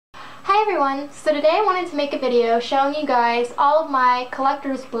Hi everyone! So today I wanted to make a video showing you guys all of my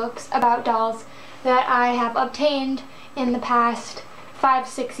collector's books about dolls that I have obtained in the past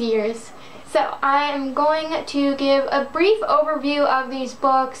 5-6 years. So I am going to give a brief overview of these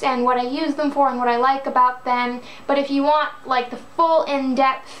books and what I use them for and what I like about them, but if you want like the full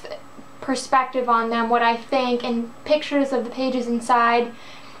in-depth perspective on them, what I think, and pictures of the pages inside,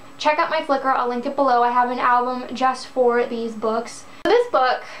 check out my Flickr. I'll link it below. I have an album just for these books. So this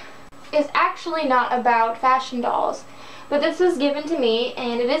book is actually not about fashion dolls, but this was given to me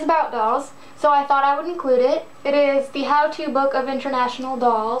and it is about dolls, so I thought I would include it. It is the how-to book of international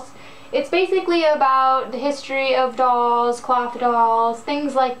dolls. It's basically about the history of dolls, cloth dolls,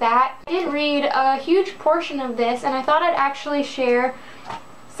 things like that. I did read a huge portion of this and I thought I'd actually share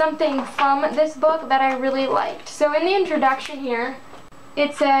something from this book that I really liked. So in the introduction here,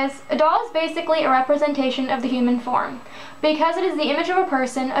 it says, a doll is basically a representation of the human form. Because it is the image of a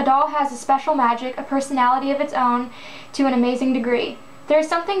person, a doll has a special magic, a personality of its own to an amazing degree. There is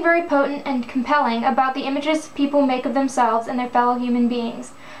something very potent and compelling about the images people make of themselves and their fellow human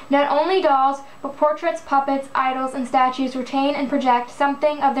beings. Not only dolls, but portraits, puppets, idols, and statues retain and project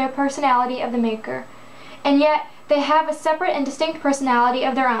something of their personality of the maker. And yet, they have a separate and distinct personality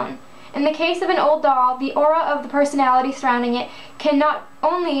of their own. In the case of an old doll, the aura of the personality surrounding it can not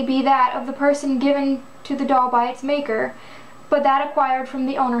only be that of the person given to the doll by its maker, but that acquired from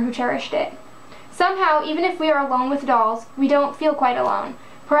the owner who cherished it. Somehow, even if we are alone with dolls, we don't feel quite alone.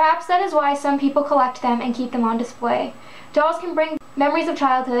 Perhaps that is why some people collect them and keep them on display. Dolls can bring memories of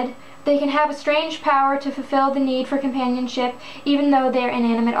childhood. They can have a strange power to fulfill the need for companionship, even though they are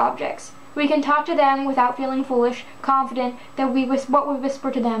inanimate objects. We can talk to them without feeling foolish, confident that what we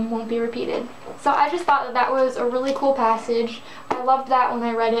whisper to them won't be repeated. So I just thought that that was a really cool passage. I loved that when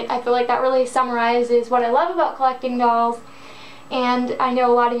I read it. I feel like that really summarizes what I love about collecting dolls, and I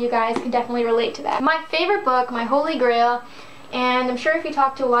know a lot of you guys can definitely relate to that. My favorite book, my holy grail, and I'm sure if you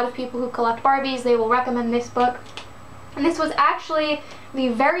talk to a lot of people who collect Barbies, they will recommend this book. And this was actually the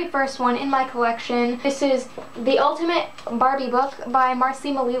very first one in my collection. This is The Ultimate Barbie Book by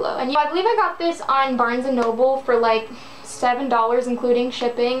Marcie Melillo. And I believe I got this on Barnes & Noble for like $7 including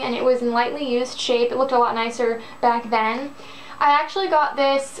shipping, and it was in lightly used shape. It looked a lot nicer back then. I actually got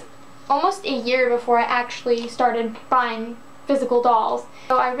this almost a year before I actually started buying physical dolls.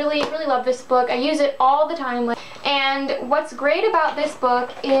 So I really love this book. I use it all the time. And what's great about this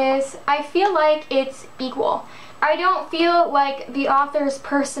book is I feel like it's equal. I don't feel like the author's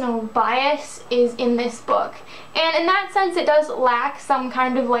personal bias is in this book. And in that sense, it does lack some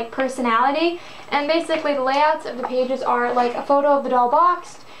kind of like personality. And basically the layouts of the pages are like a photo of the doll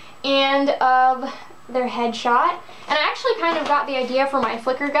boxed and of their headshot. And I actually kind of got the idea for my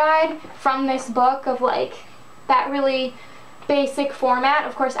Flickr guide from this book of like that really basic format.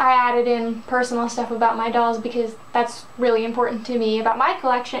 Of course, I added in personal stuff about my dolls because that's really important to me about my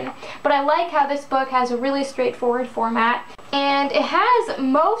collection. But I like how this book has a really straightforward format, and it has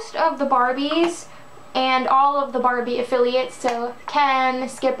most of the Barbies and all of the Barbie affiliates, so Ken,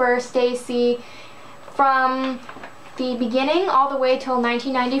 Skipper, Stacy, from the beginning all the way till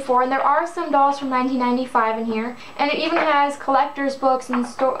 1994, and there are some dolls from 1995 in here, and it even has collector's books and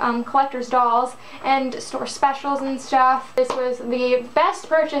collector's dolls and store specials and stuff. This was the best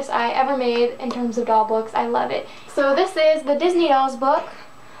purchase I ever made in terms of doll books. I love it. So this is the Disney Dolls book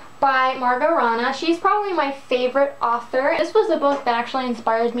by Margo Rana. She's probably my favorite author. This was the book that actually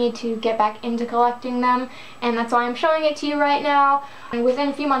inspired me to get back into collecting them, and that's why I'm showing it to you right now. And within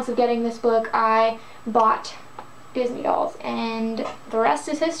a few months of getting this book, I bought Disney dolls, and the rest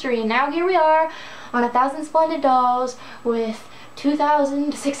is history. And now here we are on 1,000 Splendid Dolls with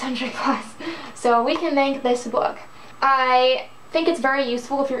 2,600 plus. So we can thank this book. I think it's very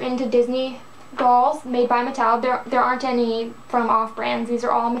useful if you're into Disney dolls made by Mattel. There aren't any from off-brands. These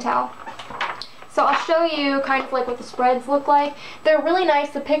are all Mattel. So I'll show you kind of like what the spreads look like. They're really nice.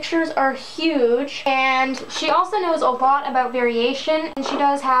 The pictures are huge, and she also knows a lot about variation, and she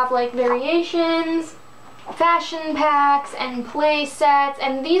does have like variations, fashion packs, and play sets,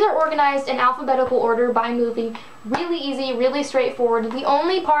 and these are organized in alphabetical order by movie. Really easy, really straightforward. The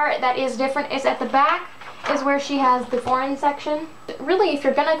only part that is different is at the back is where she has the foreign section. Really, if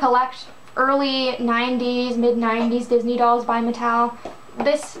you're gonna collect early 90s, mid 90s Disney dolls by Mattel,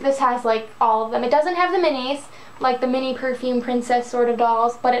 this has like all of them. It doesn't have the minis, like the mini perfume princess sort of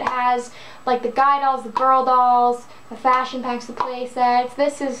dolls, but it has like the guy dolls, the girl dolls, the fashion packs, the play sets.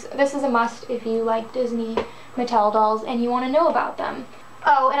 This is a must if you like Disney Mattel dolls and you want to know about them.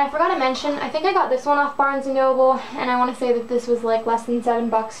 Oh, and I forgot to mention, I think I got this one off Barnes & Noble, and I want to say that this was like less than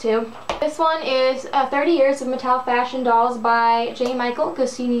 $7 too. This one is 30 Years of Mattel Fashion Dolls by J. Michael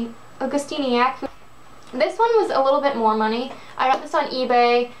Augustyniak. This one was a little bit more money. I got this on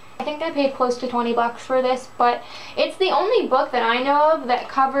eBay. I think I paid close to 20 bucks for this, but it's the only book that I know of that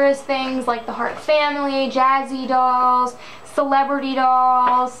covers things like the Hart family, jazzy dolls, celebrity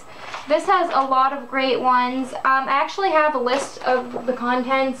dolls. This has a lot of great ones. I actually have a list of the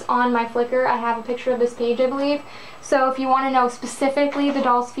contents on my Flickr. I have a picture of this page, I believe. So if you want to know specifically the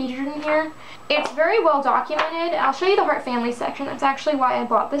dolls featured in here, it's very well documented. I'll show you the Hart family section. That's actually why I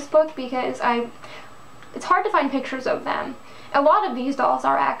bought this book, because it's hard to find pictures of them. A lot of these dolls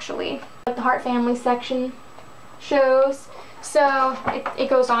are actually, like the Hart family section shows. So it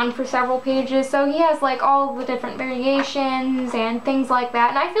goes on for several pages. So he has like all the different variations and things like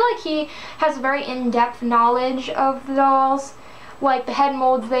that. And I feel like he has very in-depth knowledge of the dolls, like the head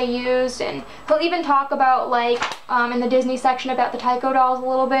molds they used. And he'll even talk about like in the Disney section about the Tyco dolls a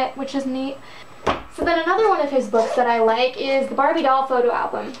little bit, which is neat. So then another one of his books that I like is the Barbie doll photo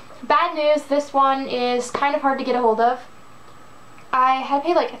album. Bad news, this one is kind of hard to get a hold of. I had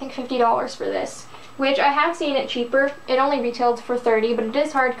paid like I think $50 for this, which I have seen it cheaper. It only retailed for $30, but it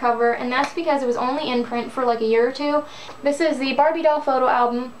is hardcover, and that's because it was only in print for like a year or two. This is the Barbie doll photo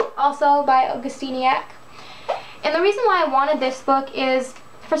album, also by Augustyniak. And the reason why I wanted this book is,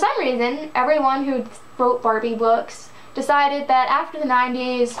 for some reason, everyone who wrote Barbie books decided that after the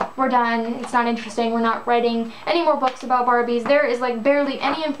 90s, we're done, it's not interesting, we're not writing any more books about Barbies. There is like barely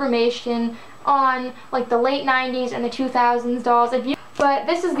any information on like the late 90s and the 2000s dolls. But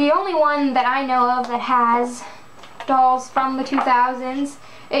this is the only one that I know of that has dolls from the 2000s.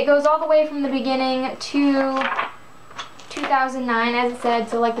 It goes all the way from the beginning to 2009, as it said,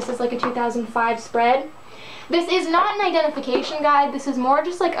 so like this is like a 2005 spread. This is not an identification guide, this is more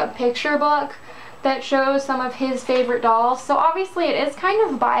just like a picture book that shows some of his favorite dolls. So obviously it is kind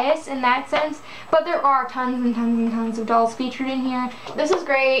of biased in that sense, but there are tons and tons and tons of dolls featured in here. This is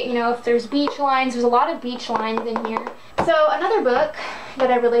great, you know, if there's beach lines, there's a lot of beach lines in here. So another book that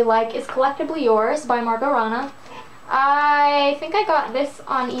I really like is Collectively Yours by Margo Rana. I think I got this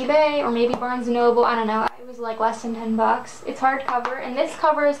on eBay or maybe Barnes & Noble, I don't know. It was like less than 10 bucks. It's hardcover, and this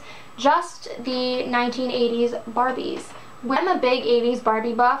covers just the 1980s Barbies. I'm a big 80s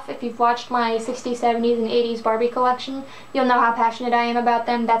Barbie buff. If you've watched my 60s, 70s, and 80s Barbie collection, you'll know how passionate I am about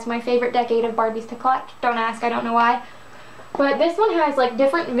them. That's my favorite decade of Barbies to collect. Don't ask, I don't know why. But this one has like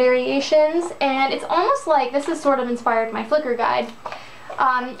different variations, and it's almost like this is sort of inspired my Flickr guide.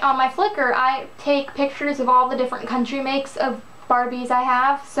 On my Flickr, I take pictures of all the different country makes of Barbies I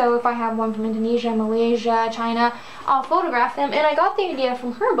have. So if I have one from Indonesia, Malaysia, China, I'll photograph them, and I got the idea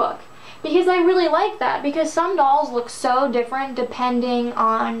from her book. Because I really like that, because some dolls look so different depending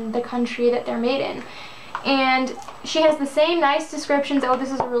on the country that they're made in. And she has the same nice descriptions. Oh,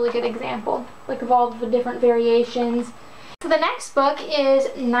 this is a really good example, like of all the different variations. So the next book is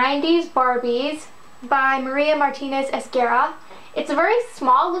 90s Barbies by Martinez-Esguerra. It's a very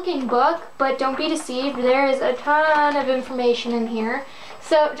small looking book, but don't be deceived, there is a ton of information in here.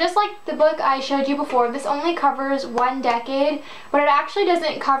 So just like the book I showed you before, this only covers one decade, but it actually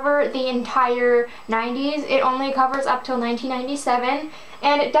doesn't cover the entire 90s. It only covers up till 1997,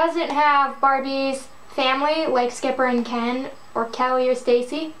 and it doesn't have Barbie's family like Skipper and Ken or Kelly or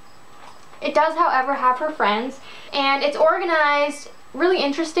Stacy. It does, however, have her friends, and it's organized really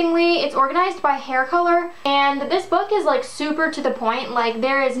interestingly. It's organized by hair color, and this book is like super to the point. Like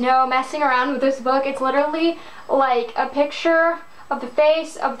there is no messing around with this book. It's literally like a picture of the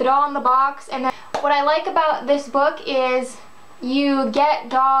face of the doll in the box. And then what I like about this book is you get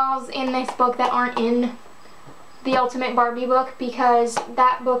dolls in this book that aren't in the Ultimate Barbie book, because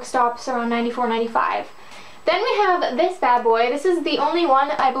that book stops around 94, 95. Then we have this bad boy. This is the only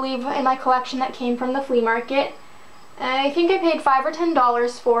one, I believe, in my collection that came from the flea market. I think I paid $5 or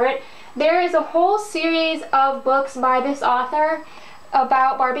 $10 for it. There is a whole series of books by this author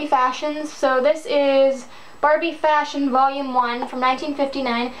about Barbie fashions. So this is Barbie Fashion Volume 1 from 1959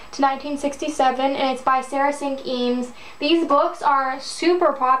 to 1967, and it's by Sarah Sink Eames. These books are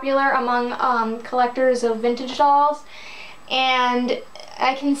super popular among collectors of vintage dolls, and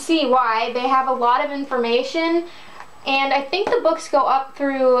I can see why. They have a lot of information, and I think the books go up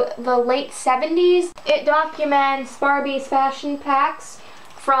through the late 70s. It documents Barbie's fashion packs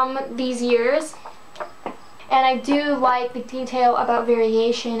from these years. And I do like the detail about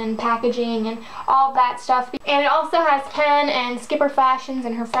variation and packaging and all that stuff. And it also has Ken and Skipper fashions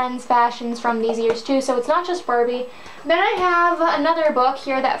and her friends' fashions from these years too, so it's not just Barbie. Then I have another book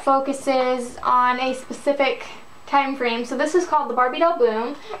here that focuses on a specific time frame. So this is called The Barbie Doll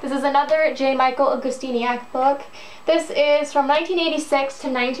Boom. This is another J. Michael Augustyniak book. This is from 1986 to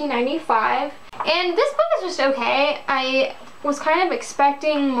 1995. And this book is just okay. was kind of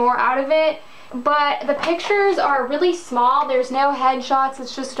expecting more out of it, but the pictures are really small. There's no headshots,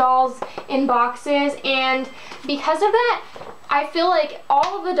 it's just dolls in boxes, and because of that, I feel like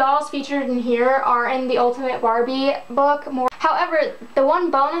all of the dolls featured in here are in the Ultimate Barbie book more. However, the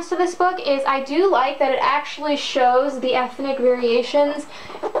one bonus to this book is I do like that it actually shows the ethnic variations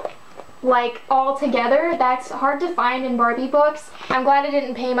like all together. That's hard to find in Barbie books. I'm glad I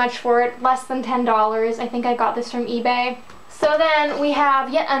didn't pay much for it, less than $10. I think I got this from eBay. So then we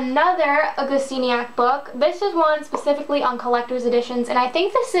have yet another Augustyniak book. This is one specifically on collector's editions, and I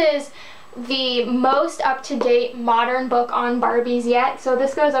think this is the most up-to-date modern book on Barbies yet. So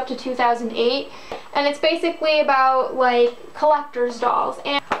this goes up to 2008, and it's basically about like collector's dolls,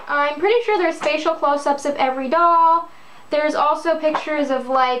 and I'm pretty sure there's facial close-ups of every doll. There's also pictures of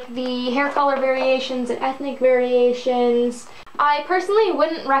like the hair color variations and ethnic variations. I personally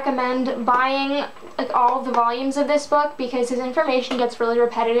wouldn't recommend buying like all of the volumes of this book because his information gets really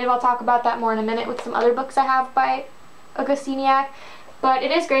repetitive. I'll talk about that more in a minute with some other books I have by Augustyniak. But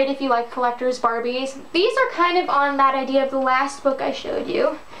it is great if you like collector's Barbies. These are kind of on that idea of the last book I showed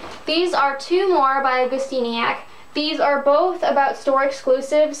you. These are two more by Augustyniak. These are both about store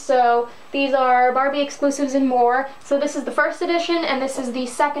exclusives, so these are Barbie exclusives and more. So this is the first edition and this is the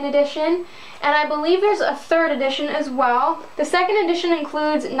second edition. And I believe there's a third edition as well. The second edition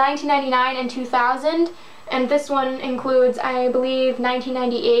includes 1999 and 2000, and this one includes, I believe,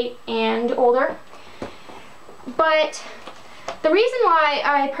 1998 and older. But the reason why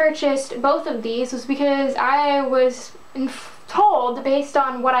I purchased both of these was because I was told, based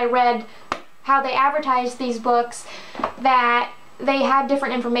on what I read, how they advertised these books, that they had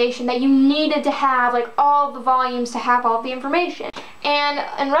different information, that you needed to have like all the volumes to have all the information. And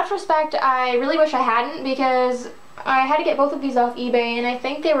in retrospect, I really wish I hadn't, because I had to get both of these off eBay, and I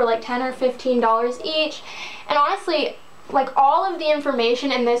think they were like $10 or $15 each. And honestly, like all of the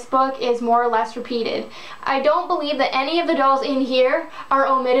information in this book is more or less repeated. I don't believe that any of the dolls in here are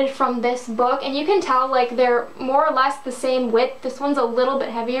omitted from this book, and you can tell like they're more or less the same width. This one's a little bit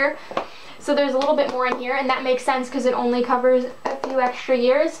heavier, so there's a little bit more in here, and that makes sense because it only covers a few extra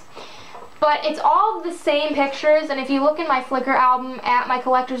years. But it's all the same pictures, and if you look in my Flickr album at my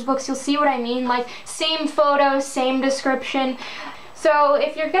collector's books, you'll see what I mean. Like, same photos, same description. So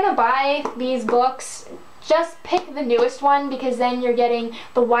if you're gonna buy these books, just pick the newest one, because then you're getting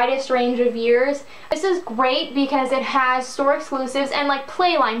the widest range of years. This is great because it has store exclusives and like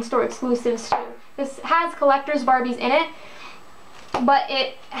Playline store exclusives too. This has collector's Barbies in it, but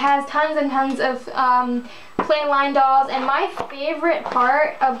it has tons and tons of Playline dolls. And my favorite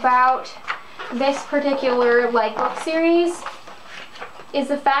part about this particular like book series is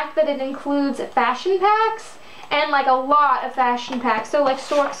the fact that it includes fashion packs, and like a lot of fashion packs. So like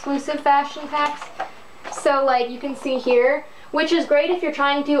store exclusive fashion packs. So like you can see here, which is great if you're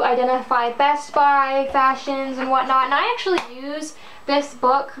trying to identify Best Buy fashions and whatnot. And I actually use this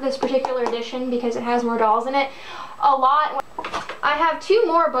book, this particular edition, because it has more dolls in it, a lot. I have two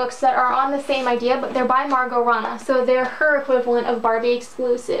more books that are on the same idea, but they're by Margo Rana, so they're her equivalent of Barbie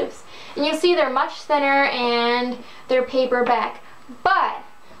exclusives. And you'll see they're much thinner and they're paperback. But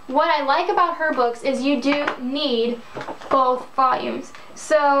what I like about her books is you do need both volumes.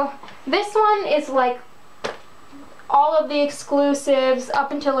 So this one is like all of the exclusives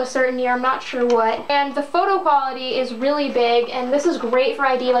up until a certain year, I'm not sure what. And the photo quality is really big, and this is great for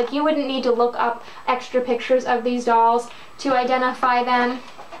ID. Like, you wouldn't need to look up extra pictures of these dolls to identify them.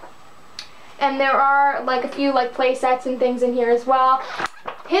 And there are like a few like play sets and things in here as well.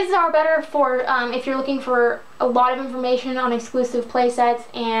 His are better for if you're looking for a lot of information on exclusive play sets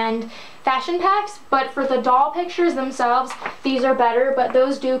and fashion packs, but for the doll pictures themselves, these are better, but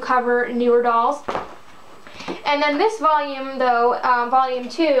those do cover newer dolls. And then this volume, though, volume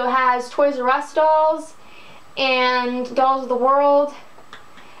 2, has Toys R Us dolls and Dolls of the World,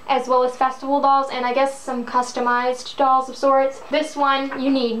 as well as festival dolls, and I guess some customized dolls of sorts. This one you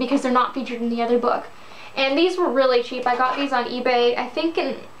need because they're not featured in the other book. And these were really cheap. I got these on eBay, I think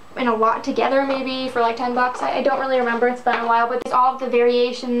in a lot together, maybe for like 10 bucks. I don't really remember, it's been a while, but it's all of the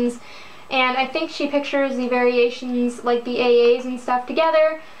variations, and I think she pictures the variations, like the AAs and stuff,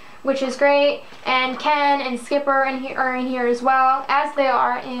 together, which is great. And Ken and Skipper are in here as well, as they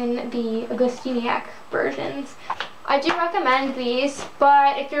are in the Augustyniak versions. I do recommend these,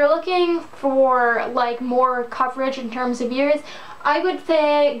 but if you're looking for like more coverage in terms of years, I would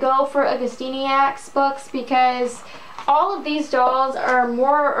say go for Augustyniak's books, because all of these dolls are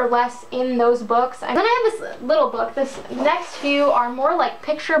more or less in those books. And then I have this little book. This next few are more like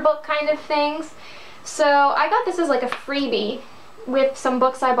picture book kind of things. So I got this as like a freebie with some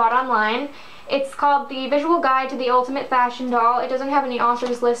books I bought online. It's called The Visual Guide to the Ultimate Fashion Doll. It doesn't have any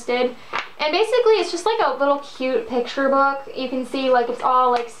authors listed. And basically it's just like a little cute picture book. You can see like it's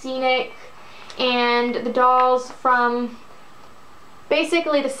all like scenic, and the dolls from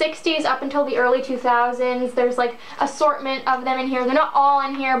basically the 60s up until the early 2000s. There's like assortment of them in here. They're not all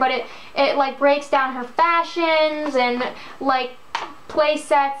in here, but it like breaks down her fashions and like play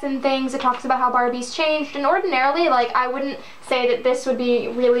sets and things. It talks about how Barbie's changed, and ordinarily like I wouldn't say that this would be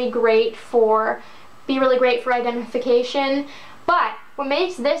really great for identification, but what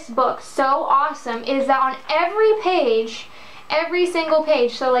makes this book so awesome is that on every page, every single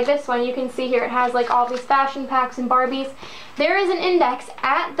page, so like this one, you can see here it has like all these fashion packs and Barbies. There is an index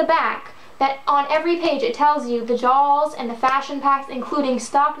at the back that on every page it tells you the dolls and the fashion packs, including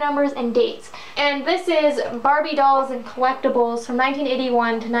stock numbers and dates. And this is Barbie Dolls and Collectibles from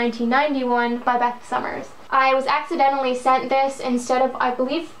 1981 to 1991 by Beth Summers. I was accidentally sent this instead of, I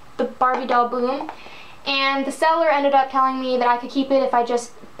believe, the Barbie doll Boom, and the seller ended up telling me that I could keep it if I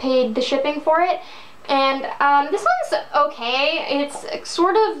just paid the shipping for it. And this one's okay. It's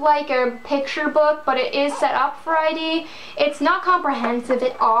sort of like a picture book, but it is set up for ID. It's not comprehensive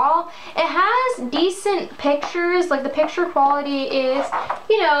at all. It has decent pictures, like the picture quality is,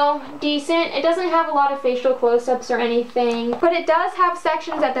 you know, decent. It doesn't have a lot of facial close-ups or anything, but it does have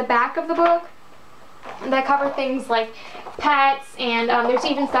sections at the back of the book that cover things like pets, and there's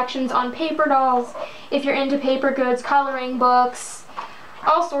even sections on paper dolls if you're into paper goods, coloring books,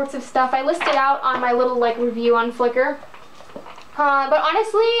 all sorts of stuff. I listed out on my little like review on Flickr. But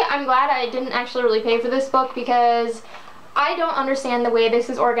honestly, I'm glad I didn't actually really pay for this book, because I don't understand the way this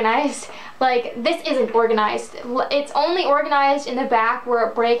is organized. Like, this isn't organized. It's only organized in the back where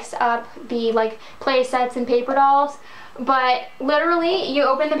it breaks up the like play sets and paper dolls. But literally, you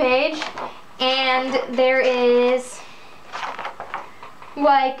open the page and there is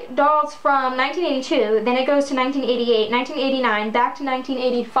like dolls from 1982, then it goes to 1988, 1989, back to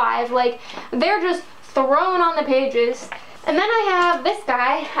 1985. Like, they're just thrown on the pages. And then I have this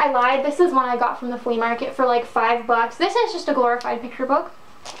guy. I lied. This is one I got from the flea market for like $5. This is just a glorified picture book.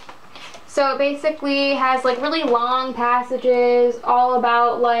 So it basically has like really long passages all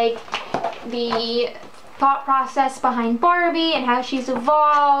about like the thought process behind Barbie and how she's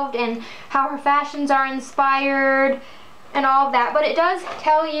evolved and how her fashions are inspired and all of that. But it does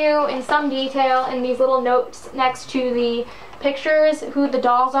tell you in some detail in these little notes next to the pictures who the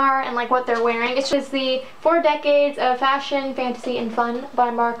dolls are and like what they're wearing. It's just the 4 Decades of Fashion, Fantasy, and Fun by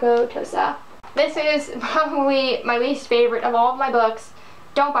Margo, Tosa. This is probably my least favorite of all of my books.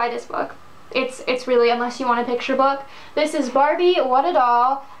 Don't buy this book. It's really, unless you want a picture book. This is Barbie, What a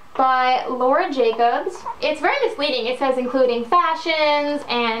Doll by Laura Jacobs. It's very misleading. It says including fashions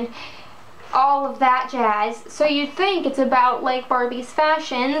and all of that jazz. So you'd think it's about like Barbie's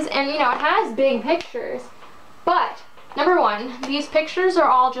fashions, and you know, it has big pictures. But number one, these pictures are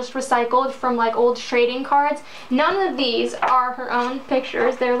all just recycled from like old trading cards. None of these are her own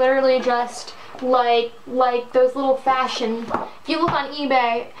pictures. They're literally just like those little fashion. If you look on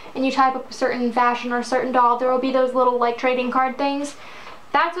eBay and you type up a certain fashion or a certain doll, there will be those little like trading card things.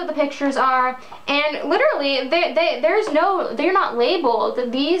 That's what the pictures are, and literally they're not labeled.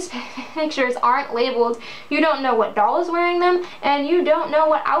 These pictures aren't labeled. You don't know what doll is wearing them, and you don't know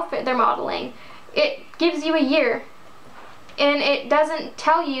what outfit they're modeling. It gives you a year, and it doesn't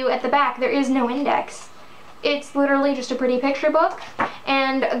tell you at the back. There is no index. It's literally just a pretty picture book,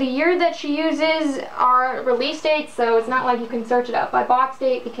 and the year that she uses are release dates, so it's not like you can search it up by box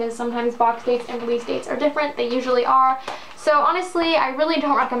date, because sometimes box dates and release dates are different. They usually are. So honestly, I really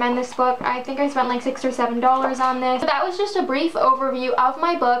don't recommend this book. I think I spent like $6 or $7 on this. So that was just a brief overview of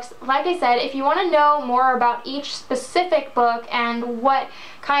my books. Like I said, if you want to know more about each specific book and what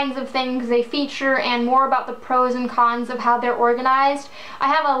kinds of things they feature and more about the pros and cons of how they're organized, I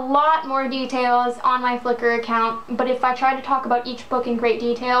have a lot more details on my Flickr account, but if I tried to talk about each book in great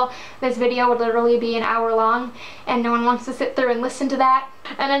detail, this video would literally be an hour long, and no one wants to sit through and listen to that.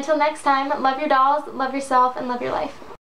 And until next time, love your dolls, love yourself, and love your life.